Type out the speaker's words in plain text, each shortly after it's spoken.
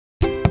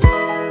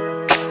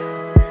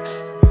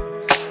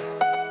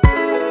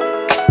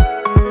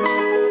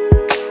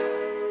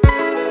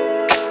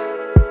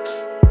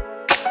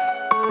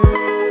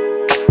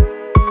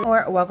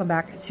welcome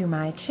back to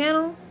my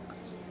channel.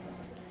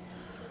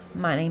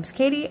 My name's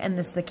Katie and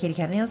this is the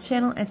KatieCatNails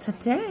channel, and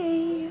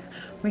today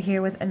we're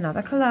here with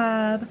another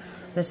collab.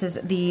 This is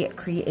the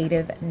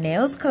Creative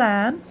Nails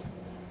collab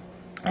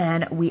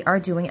and we are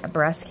doing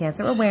breast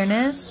cancer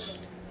awareness.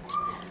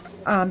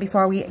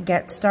 Before we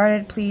get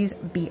started, please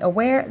be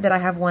aware that I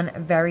have one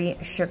very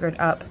sugared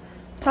up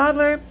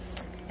toddler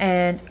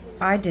and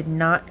I did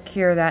not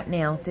cure that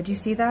nail. Did you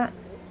see that?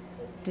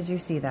 Did you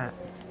see that?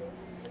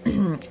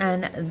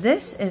 And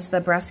this is the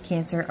breast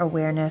cancer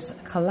awareness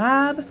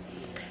collab.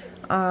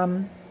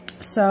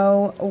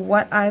 So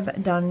what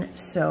I've done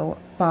so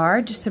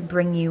far, just to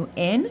bring you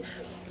in,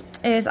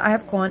 is I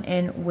have gone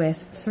in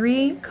with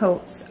 3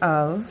 coats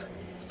of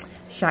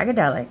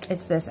Shagadelic.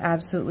 It's this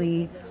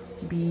absolutely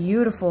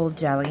beautiful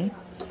jelly.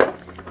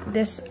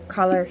 This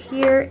color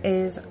here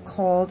is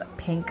called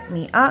Pink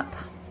Me Up.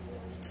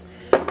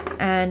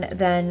 And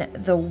then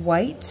the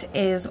white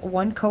is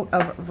 1 coat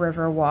of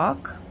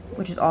Riverwalk,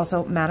 which is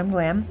also Madam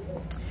Glam.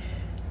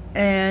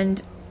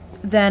 And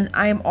then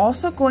I am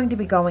also going to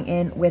be going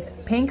in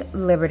with Pink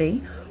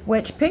Liberty,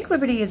 which Pink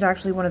Liberty is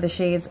actually one of the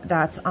shades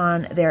that's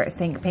on their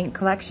Think Pink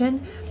collection,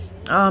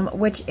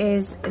 which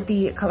is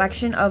the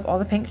collection of all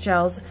the pink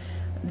gels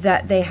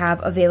that they have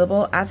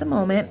available at the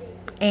moment.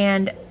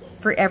 And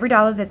for every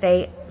 $1 that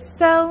they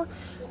sell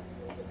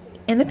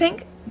in the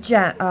pink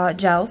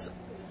gels,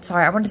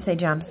 sorry, I wanted to say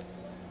gems,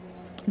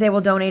 they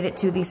will donate it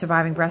to the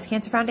Surviving Breast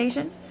Cancer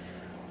Foundation.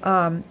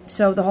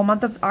 So the whole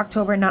month of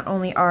October, not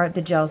only are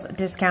the gels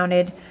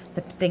discounted, the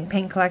Think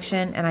Pink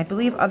collection, and I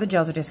believe other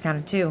gels are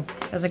discounted too.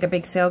 There's like a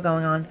big sale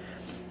going on.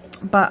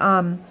 But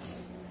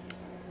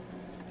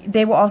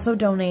they will also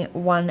donate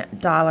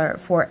 $1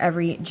 for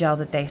every gel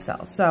that they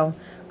sell. So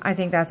I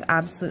think that's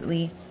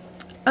absolutely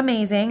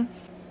amazing.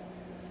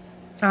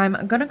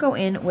 I'm going to go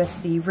in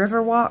with the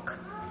Riverwalk,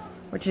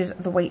 which is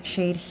the white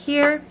shade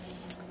here.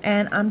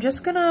 And I'm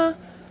just going to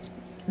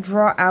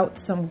draw out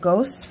some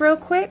ghosts real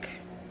quick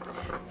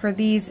for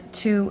these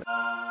 2.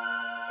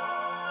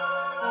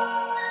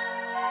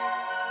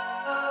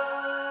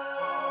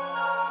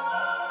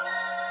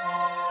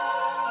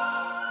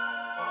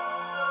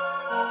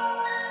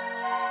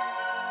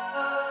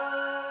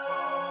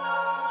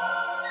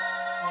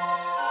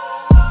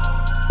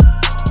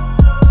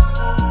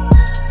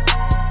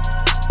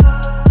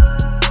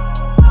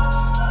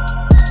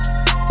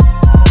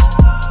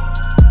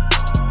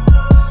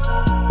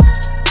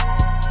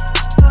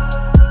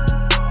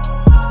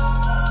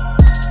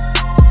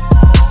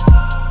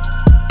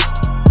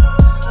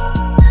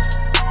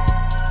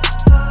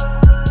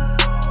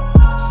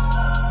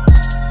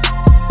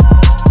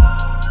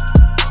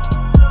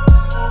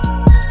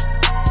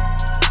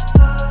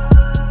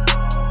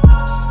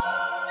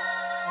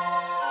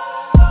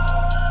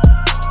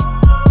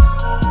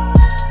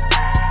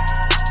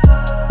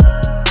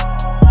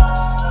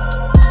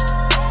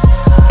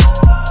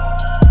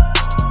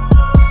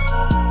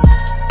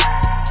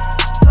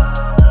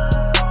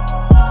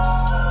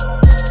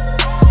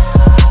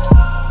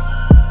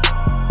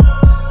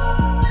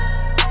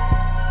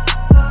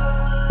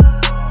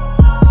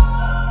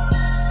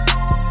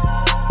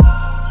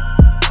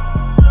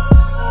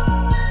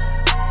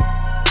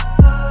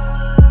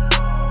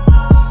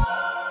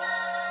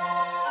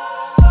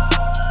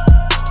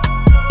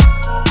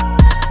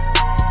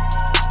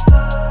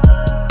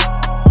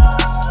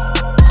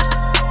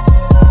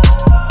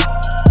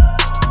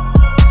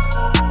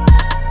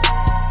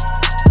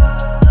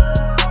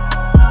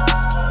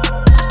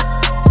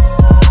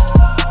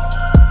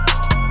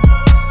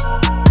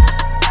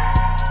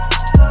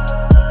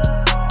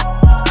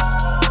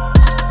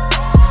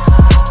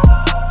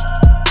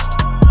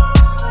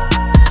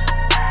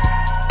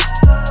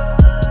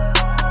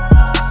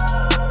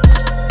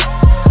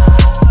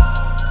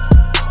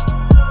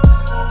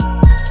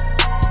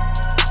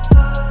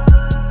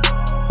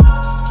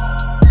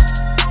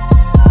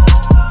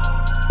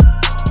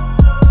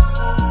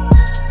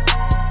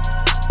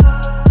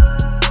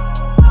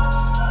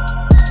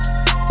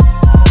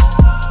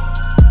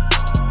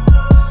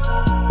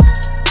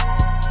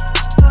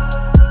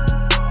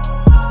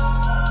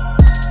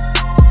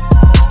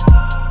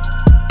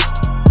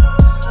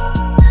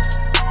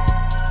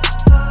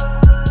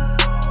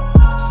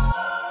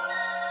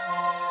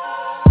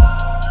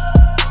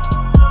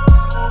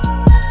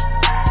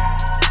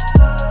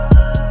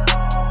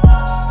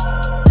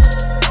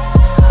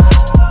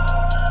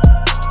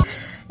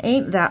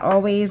 Ain't that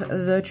always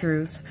the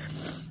truth?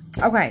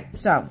 Okay,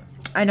 so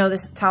I know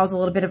this towel's a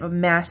little bit of a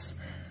mess.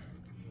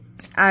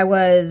 I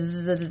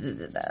was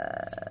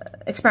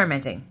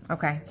experimenting.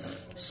 Okay,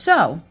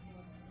 so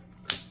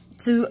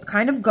to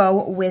kind of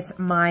go with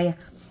my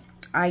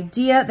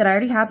idea that I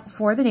already have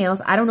for the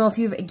nails, I don't know if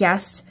you've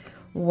guessed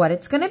what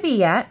it's going to be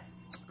yet,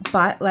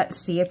 but let's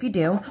see if you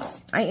do.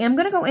 I am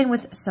going to go in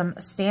with some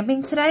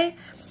stamping today.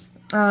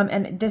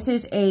 And this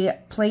is a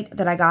plate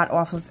that I got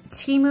off of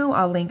Temu.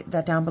 I'll link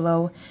that down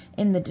below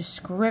in the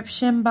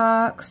description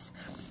box.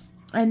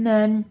 And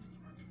then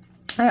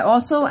I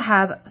also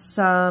have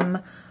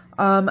some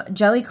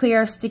Jelly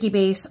Clear Sticky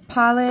Base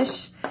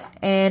Polish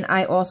And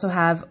I also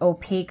have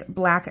Opaque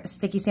Black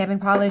Sticky Stamping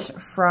Polish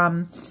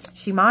from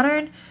She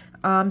Modern.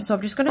 So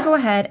I'm just going to go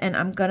ahead and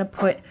I'm going to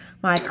put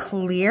my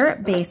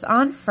clear base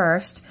on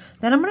first.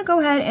 Then I'm going to go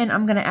ahead and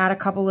I'm going to add a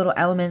couple little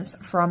elements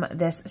from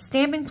this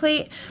stamping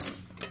plate.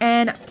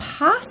 And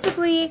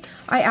possibly,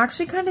 I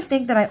actually kind of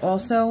think that I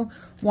also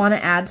want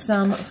to add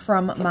some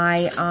from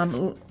my,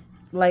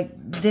 like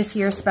this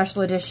year's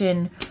special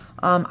edition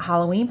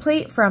Halloween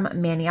plate from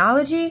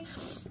Maniology.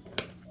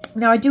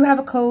 Now, I do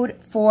have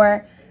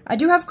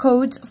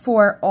codes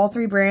for all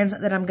three brands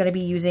that I'm going to be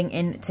using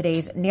in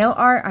today's nail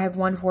art. I have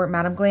one for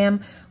Madam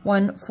Glam,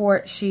 one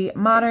for She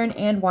Modern,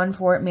 and one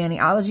for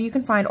Maniology. You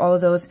can find all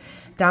of those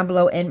down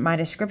below in my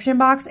description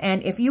box.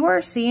 And if you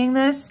are seeing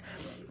this,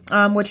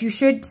 which you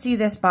should see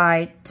this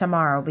by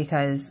tomorrow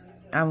because,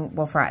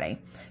 well, Friday,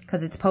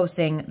 because it's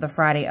posting the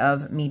Friday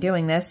of me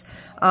doing this.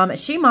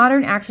 She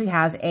Modern actually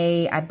has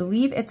I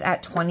believe it's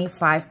at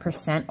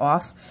 25%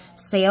 off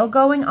sale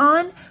going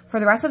on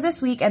for the rest of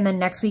this week. And then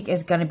next week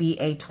is going to be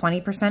a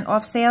 20%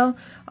 off sale.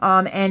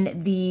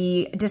 And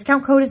the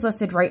discount code is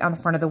listed right on the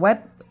front of the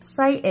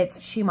website. It's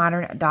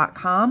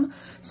shemodern.com.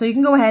 So you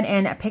can go ahead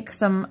and pick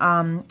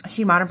some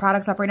She Modern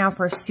products up right now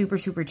for super,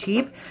 super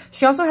cheap.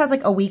 She also has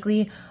like a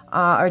weekly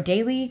or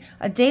daily,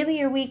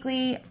 or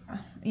weekly.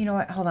 You know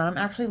what? Hold on. I'm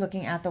actually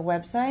looking at the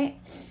website.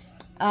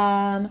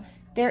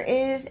 There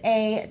is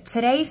a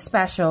today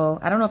special.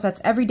 I don't know if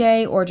that's every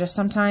day or just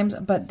sometimes,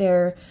 but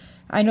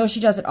I know she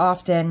does it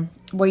often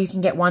where you can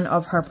get one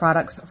of her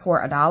products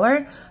for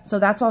 $1. So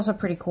that's also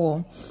pretty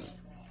cool.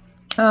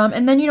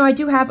 And then, you know, I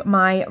do have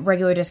my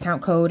regular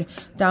discount code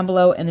down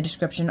below in the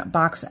description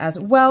box as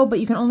well, but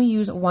you can only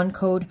use one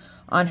code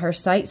on her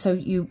site. So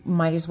you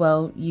might as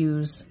well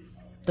use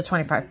the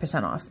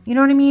 25% off. You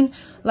know what I mean?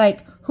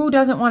 Like, who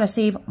doesn't want to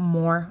save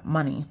more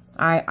money?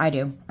 I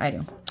do.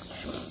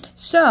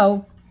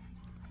 So,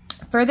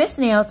 for this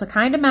nail, to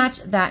kind of match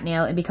that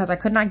nail, and because I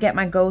could not get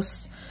my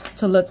ghosts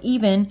to look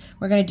even,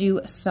 we're going to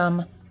do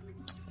some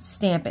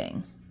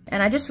stamping.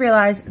 And I just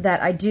realized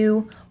that I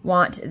do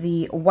want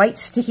the white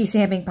sticky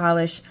stamping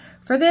polish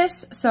for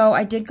this. So,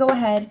 I did go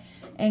ahead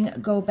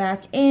and go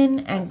back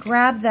in and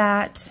grab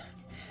that.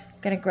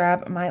 I'm going to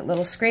grab my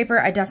little scraper.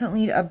 I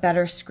definitely need a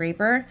better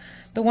scraper.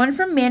 The one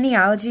from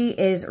Maniology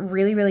is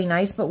really, really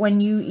nice, but when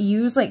you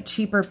use like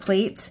cheaper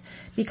plates,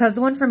 because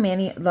the one from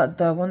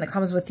the one that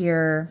comes with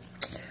your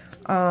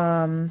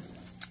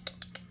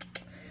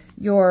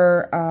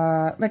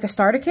like a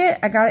starter kit,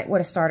 I got it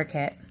with a starter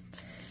kit.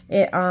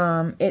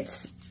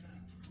 It's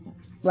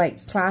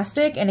like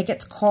plastic and it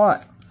gets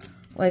caught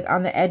like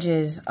on the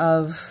edges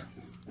of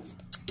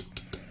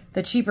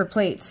the cheaper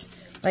plates.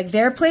 Like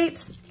their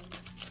plates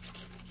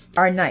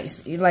are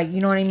nice. Like, you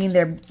know what I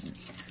mean?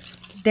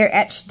 They're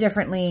etched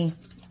differently.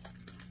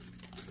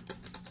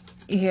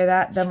 You hear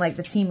that? Than like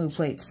the Temu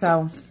plates.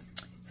 So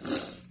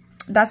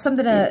that's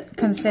something to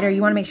consider.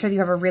 You want to make sure that you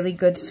have a really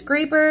good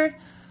scraper.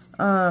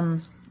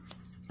 You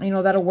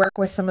know, that'll work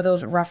with some of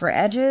those rougher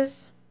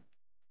edges.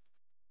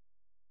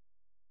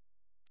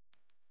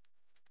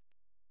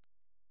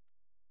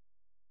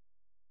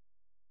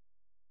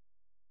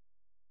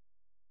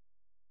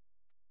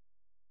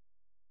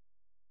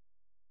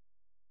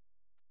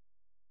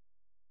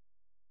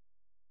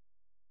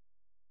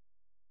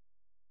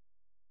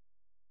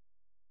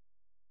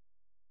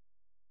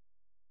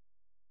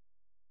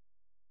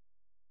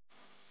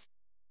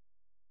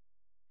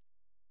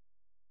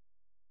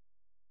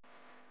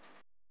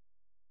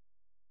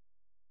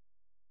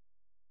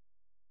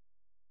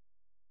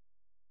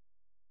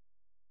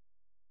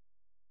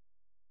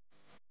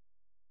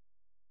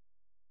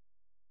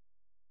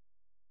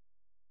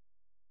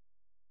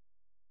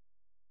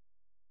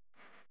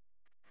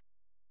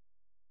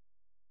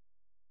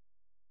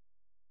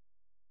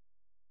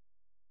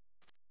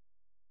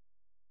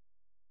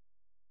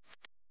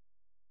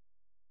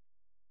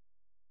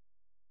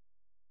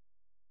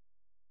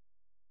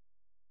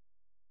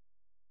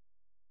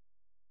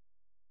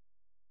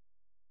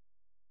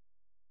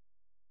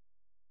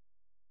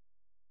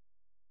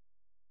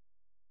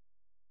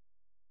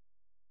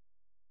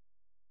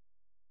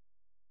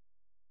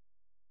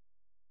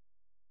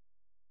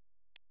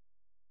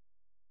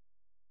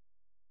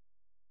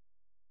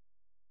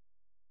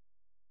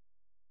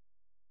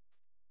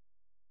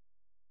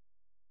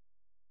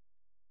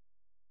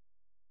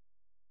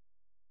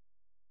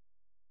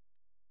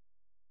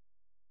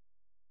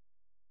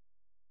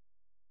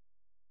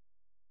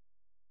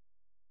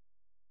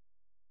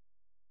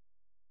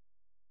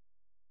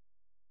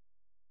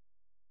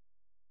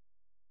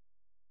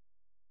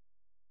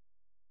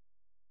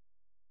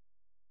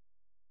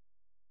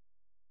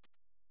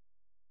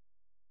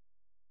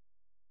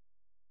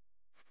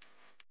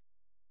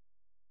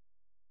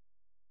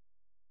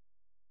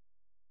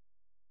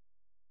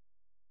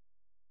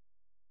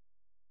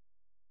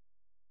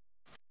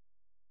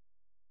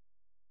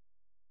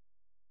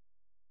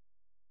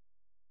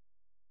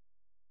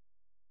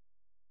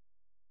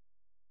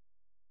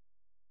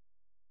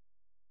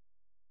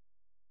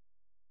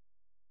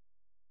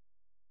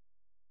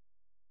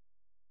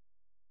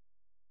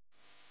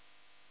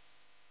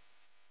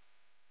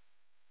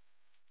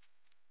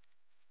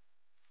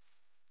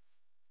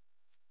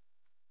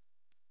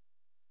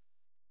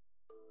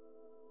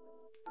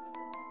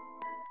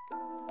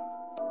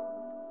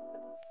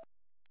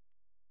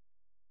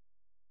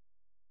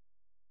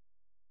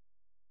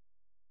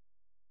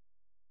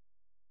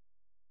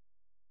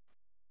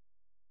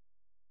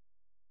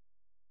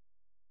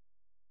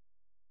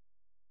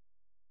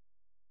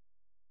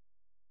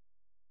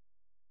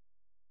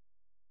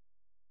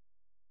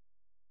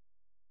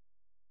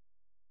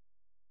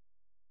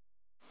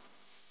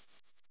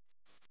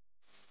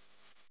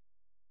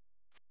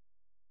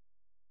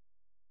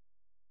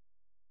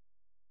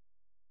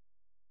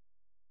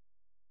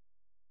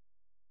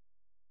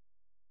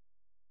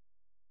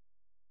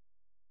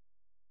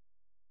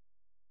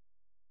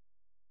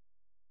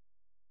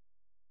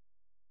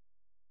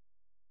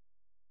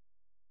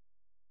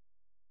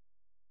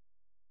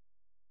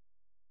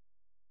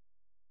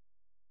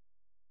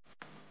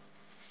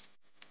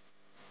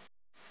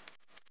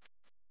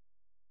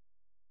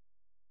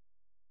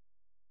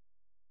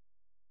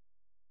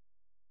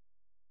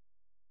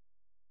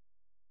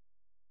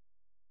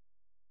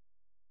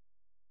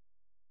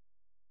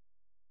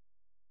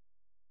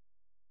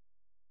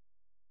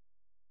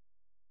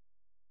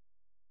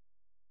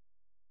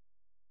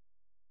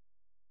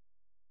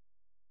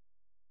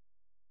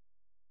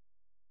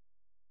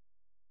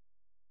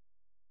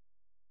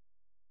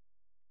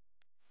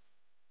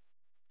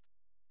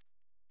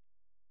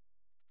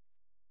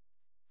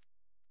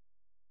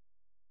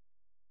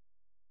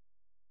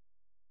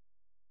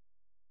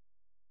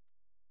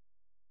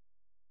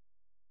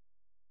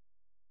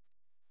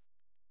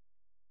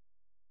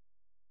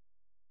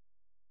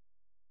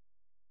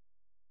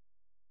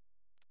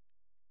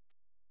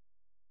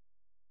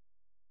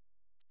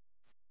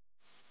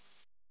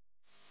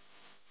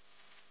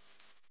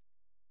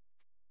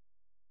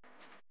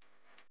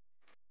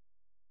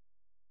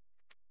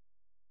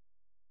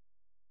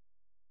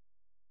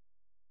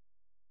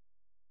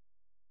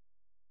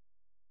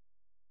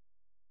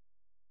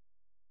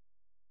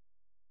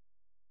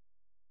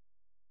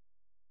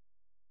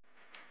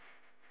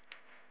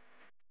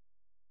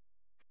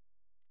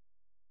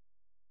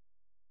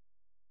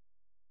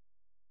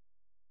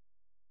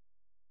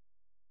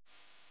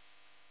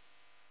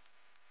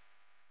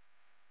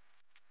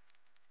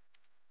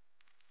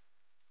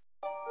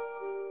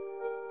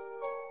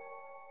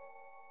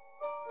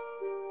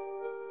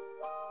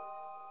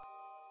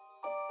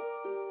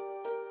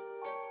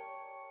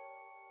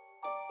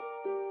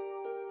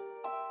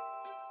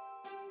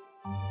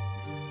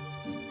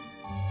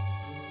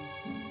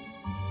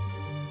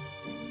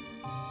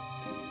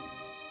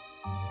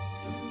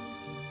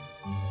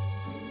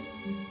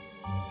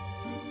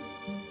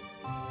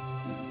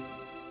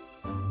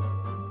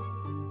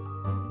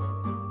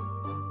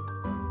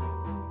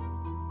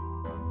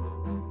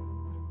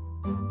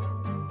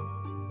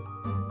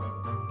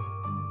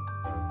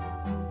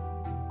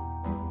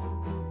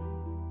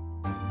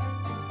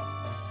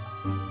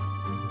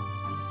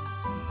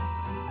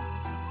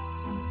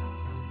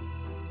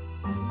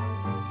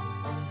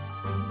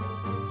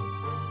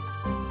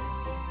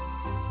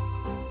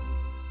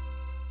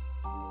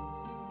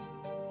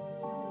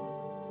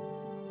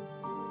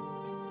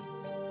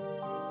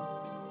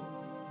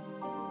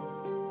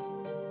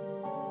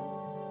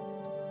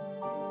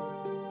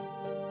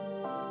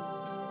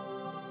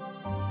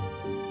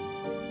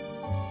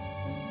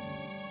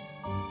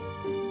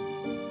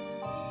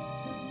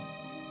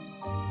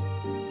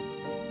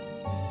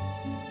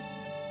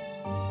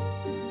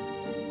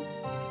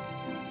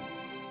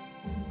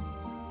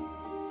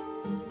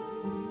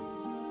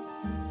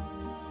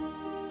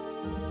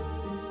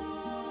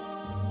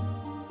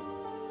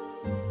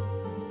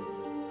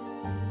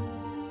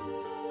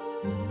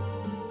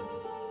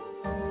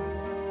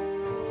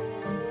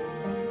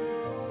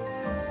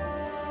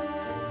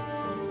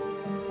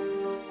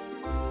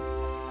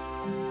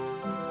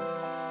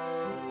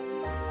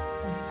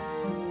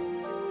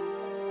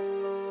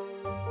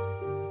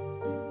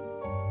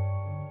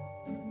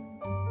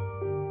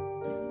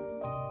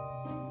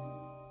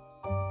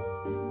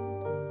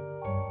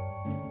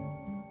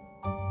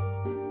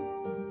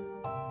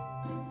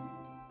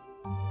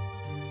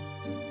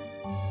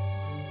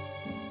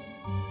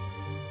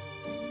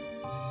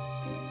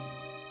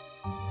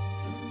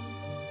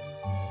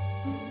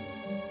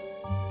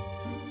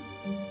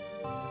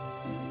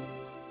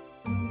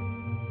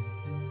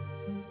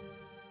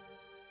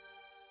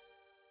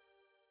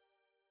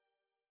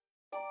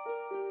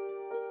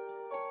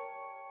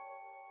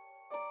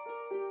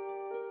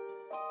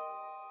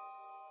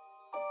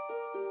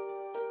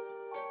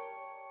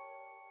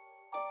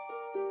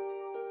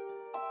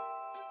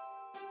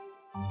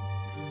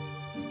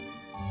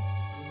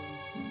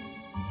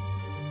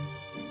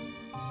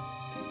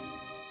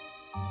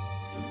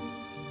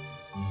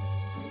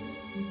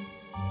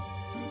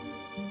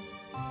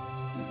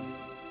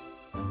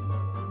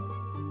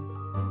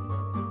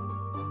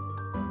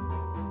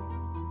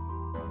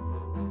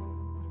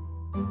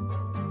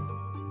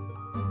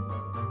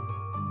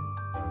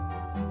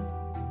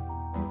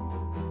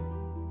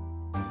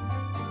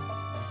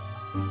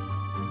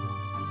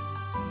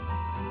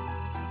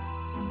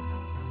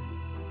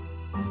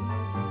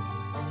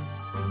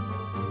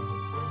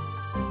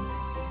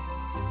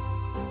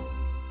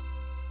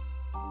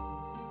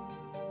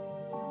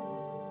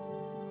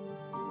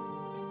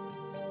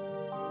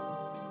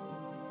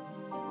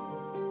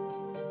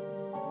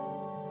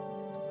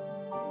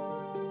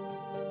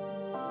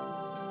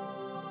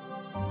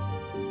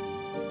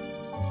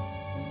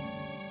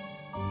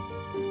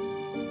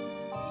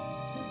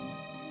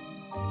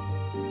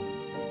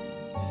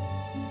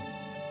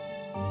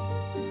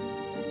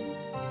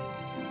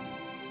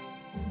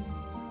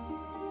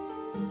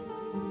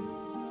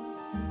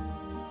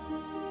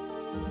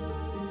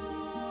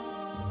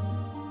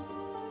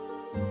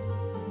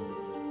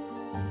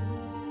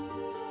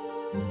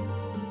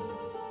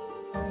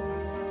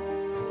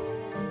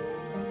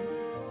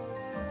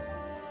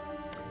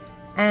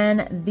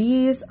 And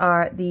these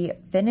are the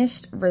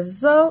finished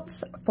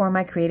results for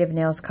my Creative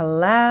Nails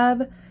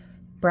collab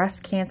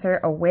breast cancer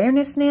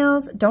awareness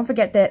nails. Don't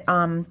forget that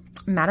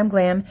Madam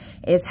Glam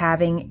is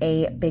having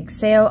a big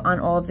sale on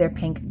all of their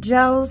pink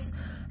gels,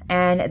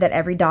 and that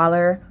every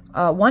dollar,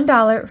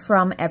 $1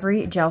 from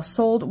every gel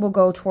sold will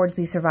go towards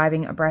the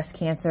Surviving Breast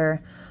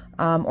Cancer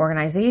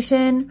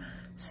organization.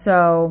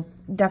 So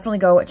definitely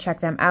go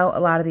check them out. A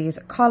lot of these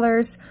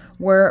colors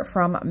were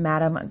from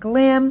Madam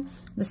Glam.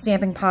 The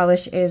stamping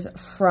polish is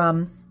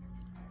from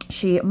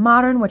She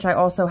Modern, which I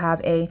also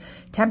have a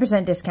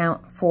 10%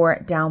 discount for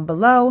down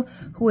below,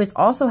 who is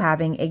also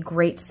having a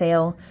great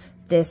sale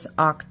this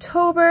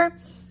October.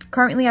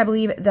 Currently, I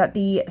believe that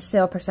the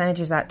sale percentage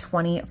is at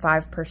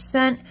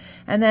 25%.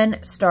 And then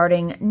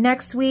starting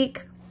next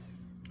week,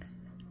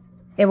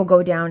 it will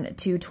go down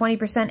to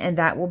 20%, and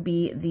that will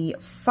be the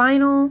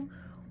final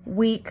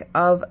week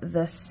of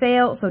the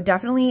sale. So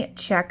definitely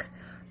check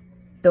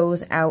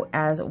those out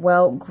as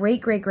well.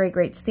 Great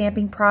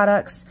stamping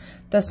products.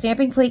 The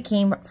stamping plate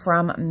came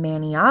from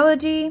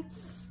Maniology.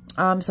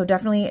 So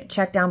definitely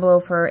check down below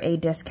for a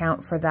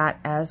discount for that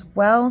as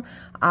well.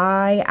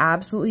 I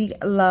absolutely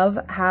love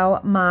how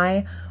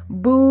my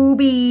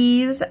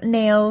BOObies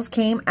nails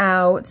came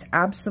out.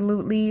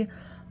 Absolutely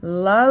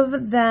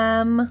love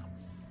them.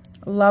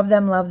 Love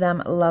them, love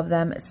them, love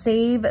them.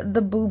 Save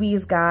the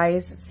BOObies,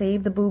 guys.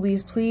 Save the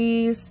BOObies,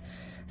 please.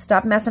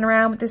 Stop messing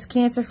around with this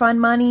cancer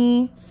fund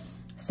money.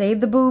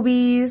 Save the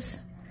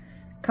BOObies.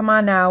 Come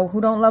on now.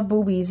 Who don't love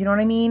BOObies? You know what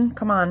I mean?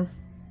 Come on.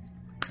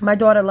 My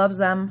daughter loves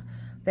them.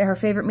 They're her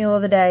favorite meal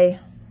of the day.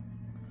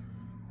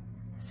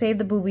 Save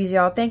the BOObies,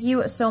 y'all. Thank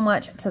you so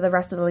much to the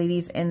rest of the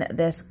ladies in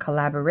this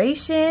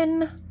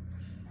collaboration.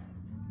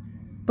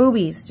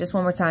 BOObies. Just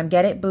one more time.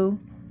 Get it?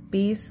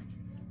 BOObies.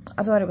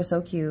 I thought it was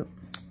so cute.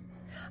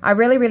 I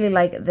really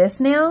like this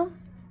nail.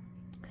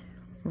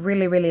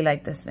 Really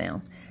like this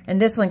nail.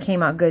 And this one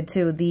came out good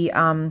too.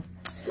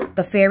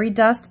 The fairy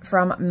dust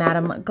from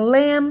Madam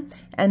Glam,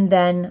 and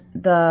then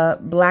the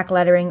black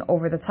lettering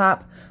over the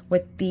top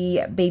with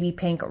the baby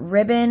pink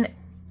ribbon.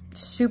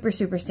 Super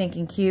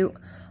stinking cute.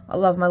 I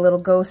love my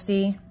little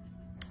ghosty.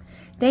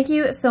 Thank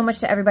you so much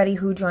to everybody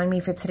who joined me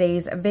for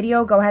today's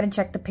video. Go ahead and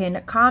check the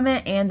pinned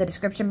comment and the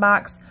description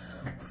box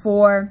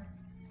for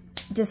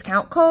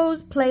discount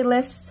codes,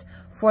 playlists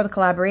for the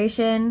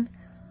collaboration.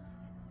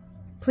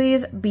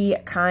 Please be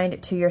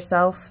kind to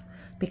yourself,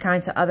 be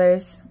kind to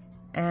others,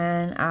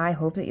 and I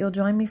hope that you'll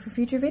join me for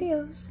future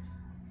videos.